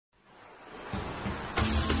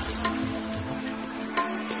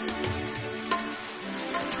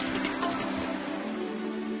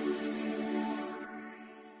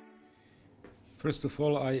First of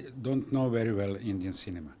all, I don't know very well Indian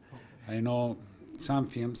cinema. I know some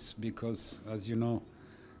films because, as you know,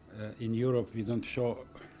 in Europe we don't show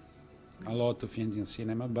a lot of Indian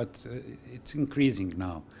cinema, but it's increasing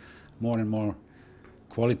now. More and more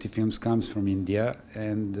quality films comes from India,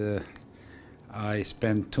 and I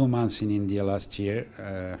spent 2 months in India last year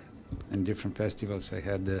in different festivals. I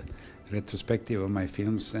had a retrospective of my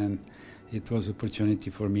films, and it was an opportunity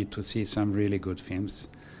for me to see some really good films.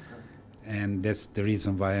 And that's the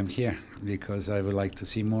reason why I'm here, because I would like to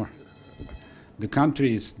see more. The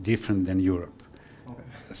country is different than Europe. Okay.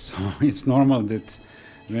 So it's normal that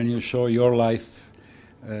when you show your life,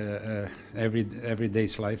 every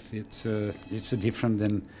day's life, it's different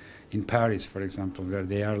than in Paris, for example, where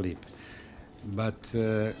they are live. But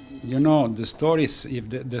you know, the stories, if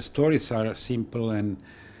the stories are simple and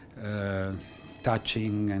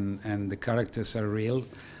touching and the characters are real,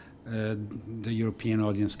 the European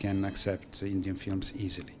audience can accept Indian films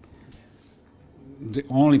easily. The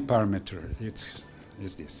only parameter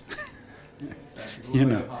is this. You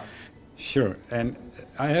know, sure. And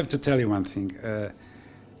I have to tell you one thing.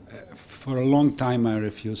 For a long time, I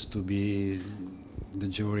refused to be the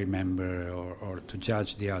jury member or to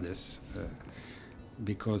judge the others,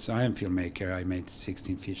 because I am a filmmaker. I made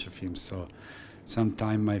 16 feature films, so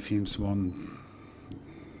sometimes my films won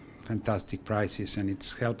fantastic prizes, and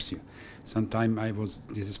it helps you. Sometimes I was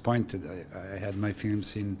disappointed. I had my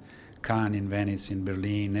films in Cannes, in Venice, in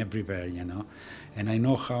Berlin, everywhere, you know, and I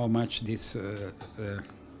know how much this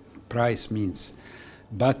prize means.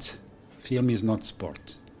 But film is not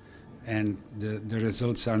sport, and the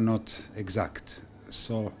results are not exact.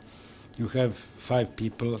 So you have 5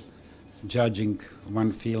 people judging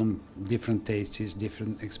one film, different tastes,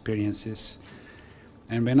 different experiences.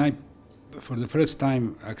 And when I for the first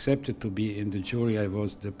time accepted to be in the jury, I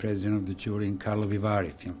was the president of the jury in Carlo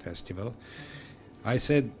Vivari Film Festival. I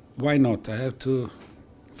said, why not? I have to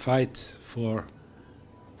fight for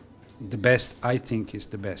the best I think is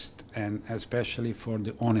the best, and especially for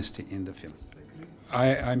the honesty in the film.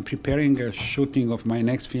 I'm preparing a shooting of my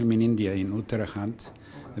next film in India, in Uttarakhand,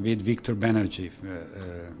 with Victor Banerjee,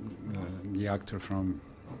 the actor from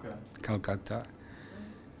Calcutta.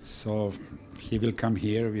 So he will come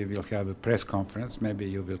here, we will have a press conference, maybe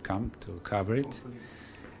you will come to cover it. Hopefully.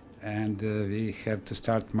 And we have to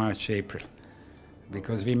start March, April,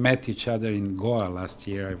 because we met each other in Goa last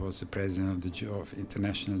year. I was the president of the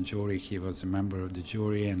international jury, he was a member of the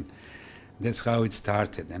jury, and that's how it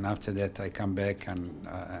started. And after that I come back and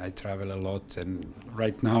I travel a lot, and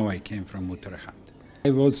right now I came from Uttarakhand. I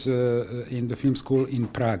was in the film school in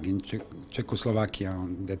Prague, in Czechoslovakia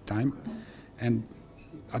at that time, and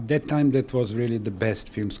at that time, that was really the best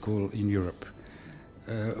film school in Europe.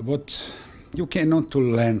 What you cannot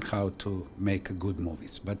learn how to make good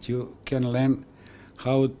movies, but you can learn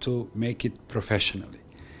how to make it professionally.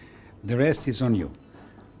 The rest is on you.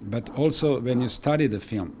 But also, when you study the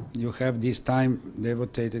film, you have this time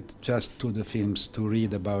devoted just to the films, to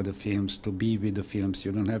read about the films, to be with the films.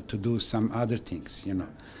 You don't have to do some other things, you know.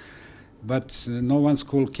 But no one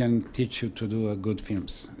school can teach you to do good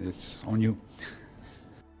films. It's on you.